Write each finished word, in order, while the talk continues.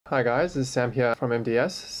Hi guys, this is Sam here from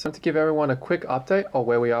MDS. So to give everyone a quick update on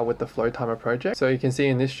where we are with the Flow Timer project. So you can see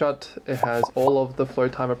in this shot, it has all of the Flow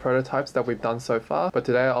Timer prototypes that we've done so far. But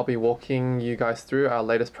today I'll be walking you guys through our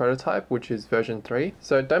latest prototype, which is version 3.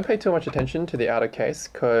 So don't pay too much attention to the outer case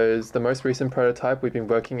because the most recent prototype, we've been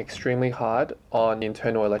working extremely hard on the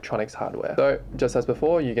internal electronics hardware. So just as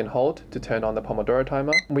before, you can hold to turn on the Pomodoro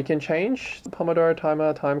timer. We can change the Pomodoro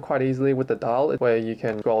timer time quite easily with the dial, where you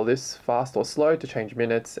can scroll this fast or slow to change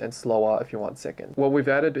minutes and slower if you want seconds. What we've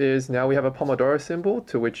added is now we have a Pomodoro symbol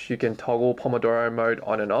to which you can toggle Pomodoro mode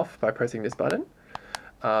on and off by pressing this button.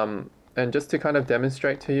 And just to kind of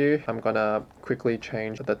demonstrate to you, I'm gonna quickly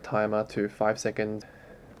change the timer to 5 seconds.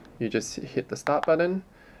 You just hit the start button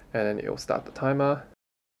and then it'll start the timer.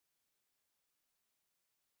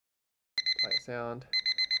 Play a sound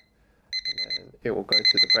and then it will go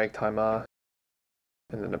to the break timer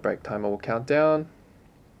and then the break timer will count down.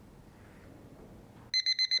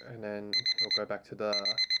 And then it'll go back to the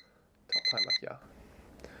top timer here.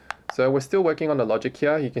 So we're still working on the logic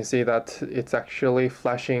here. You can see that it's actually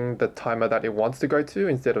flashing the timer that it wants to go to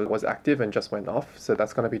instead of was active and just went off. So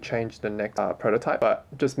that's going to be changed in the next prototype. But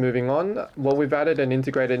just moving on, what we've added and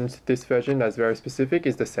integrated into this version that's very specific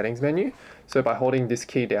is the settings menu. So by holding this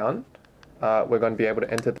key down, we're going to be able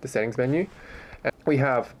to enter the settings menu. And we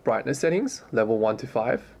have brightness settings, level 1 to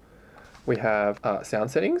 5. We have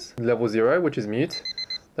sound settings, level 0, which is mute.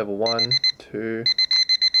 Level 1, 2.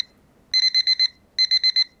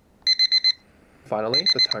 Finally,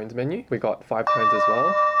 the tones menu. We got 5 tones as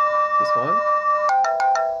well. This one,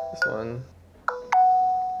 this one,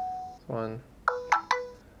 this one.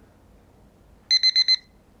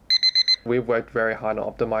 We've worked very hard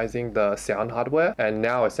on optimizing the sound hardware, and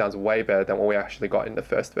now it sounds way better than what we actually got in the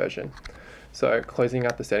first version. So closing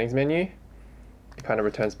out the settings menu, it kind of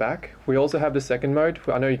returns back. We also have the second mode.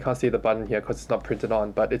 I know you can't see the button here because it's not printed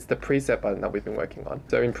on, but it's the preset button that we've been working on.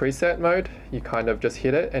 So in preset mode, you kind of just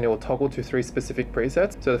hit it and it will toggle to 3 specific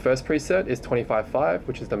presets. So the first preset is 25/5,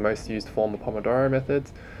 which is the most used form of Pomodoro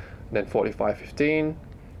methods, and then 45/15.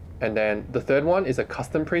 And then the third one is a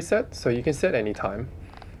custom preset. So you can set any time.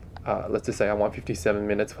 Let's just say I want 57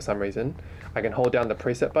 minutes for some reason. I can hold down the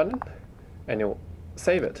preset button and it'll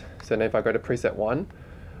save it. So then if I go to preset 1,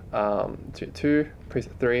 2,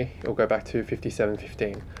 preset 3, it'll go back to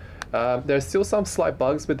 57:15. There's still some slight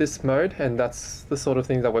bugs with this mode, and that's the sort of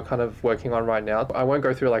thing that we're kind of working on right now. I won't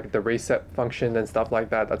go through like the reset function and stuff like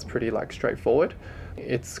that. That's pretty like straightforward.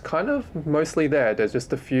 It's kind of mostly there. There's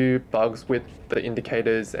just a few bugs with the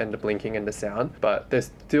indicators and the blinking and the sound, but they're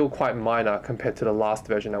still quite minor compared to the last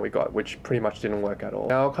version that we got, which pretty much didn't work at all.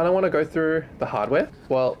 Now I kind of want to go through the hardware.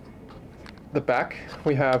 Well, the back,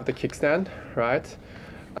 we have the kickstand, right?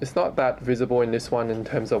 It's not that visible in this one in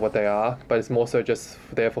terms of what they are, but it's more so just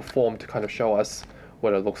there for form to kind of show us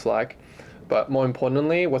what it looks like. But more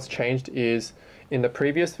importantly, what's changed is in the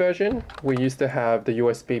previous version, we used to have the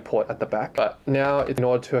USB port at the back, but now in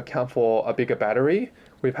order to account for a bigger battery,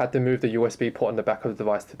 we've had to move the USB port on the back of the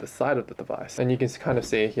device to the side of the device. And you can kind of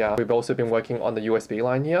see here, we've also been working on the USB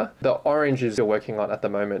line here. The orange is still working on at the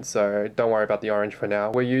moment, so don't worry about the orange for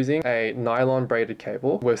now. We're using a nylon braided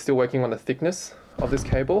cable. We're still working on the thickness of this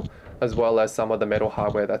cable, as well as some of the metal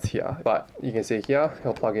hardware that's here. But you can see here,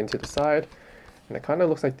 it'll plug into the side, and it kind of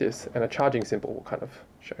looks like this, and a charging symbol will kind of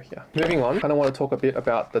show here. Moving on, I kind of want to talk a bit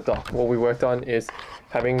about the dock. What we worked on is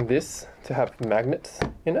having this to have magnets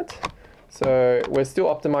in it. So we're still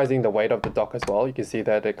optimizing the weight of the dock as well. You can see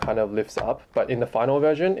that it kind of lifts up, but in the final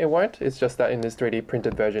version, it won't. It's just that in this 3D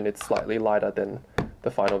printed version, it's slightly lighter than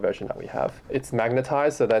the final version that we have. It's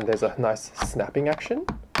magnetized, so then there's a nice snapping action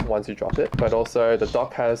once you drop it. But also the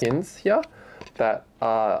dock has pins here that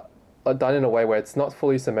are done in a way where it's not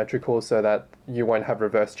fully symmetrical so that you won't have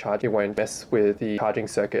reverse charge. You won't mess with the charging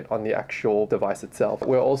circuit on the actual device itself.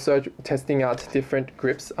 We're also testing out different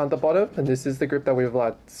grips on the bottom, and this is the grip that we've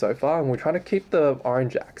liked so far, and we're trying to keep the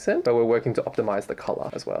orange accent, but we're working to optimize the color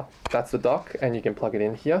as well. That's the dock, and you can plug it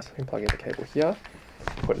in here. So you can plug in the cable here,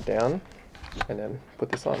 put it down, and then put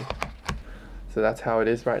this on. So that's how it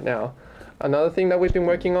is right now. Another thing that we've been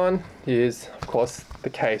working on is, of course, the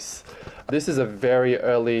case. This is a very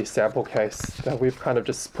early sample case that we've kind of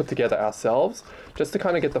just put together ourselves just to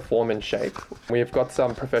kind of get the form and shape. We've got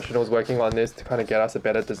some professionals working on this to kind of get us a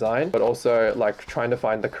better design, but also like trying to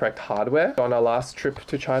find the correct hardware. On our last trip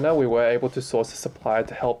to China, we were able to source a supplier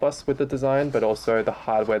to help us with the design, but also the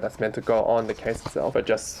hardware that's meant to go on the case itself. But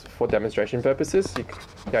just for demonstration purposes,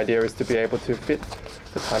 the idea is to be able to fit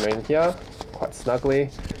the timer in here quite snugly,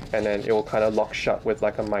 and then it will kind of lock shut with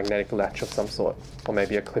like a magnetic latch of some sort, or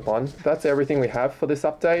maybe a clip-on. That's everything we have for this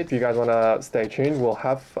update. If you guys want to stay tuned, we'll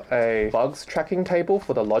have a bugs tracking table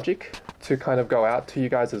for the logic to kind of go out to you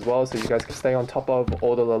guys as well, so you guys can stay on top of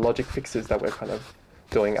all the logic fixes that we're kind of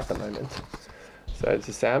doing at the moment. So this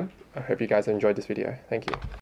is Sam. I hope you guys enjoyed this video. Thank you.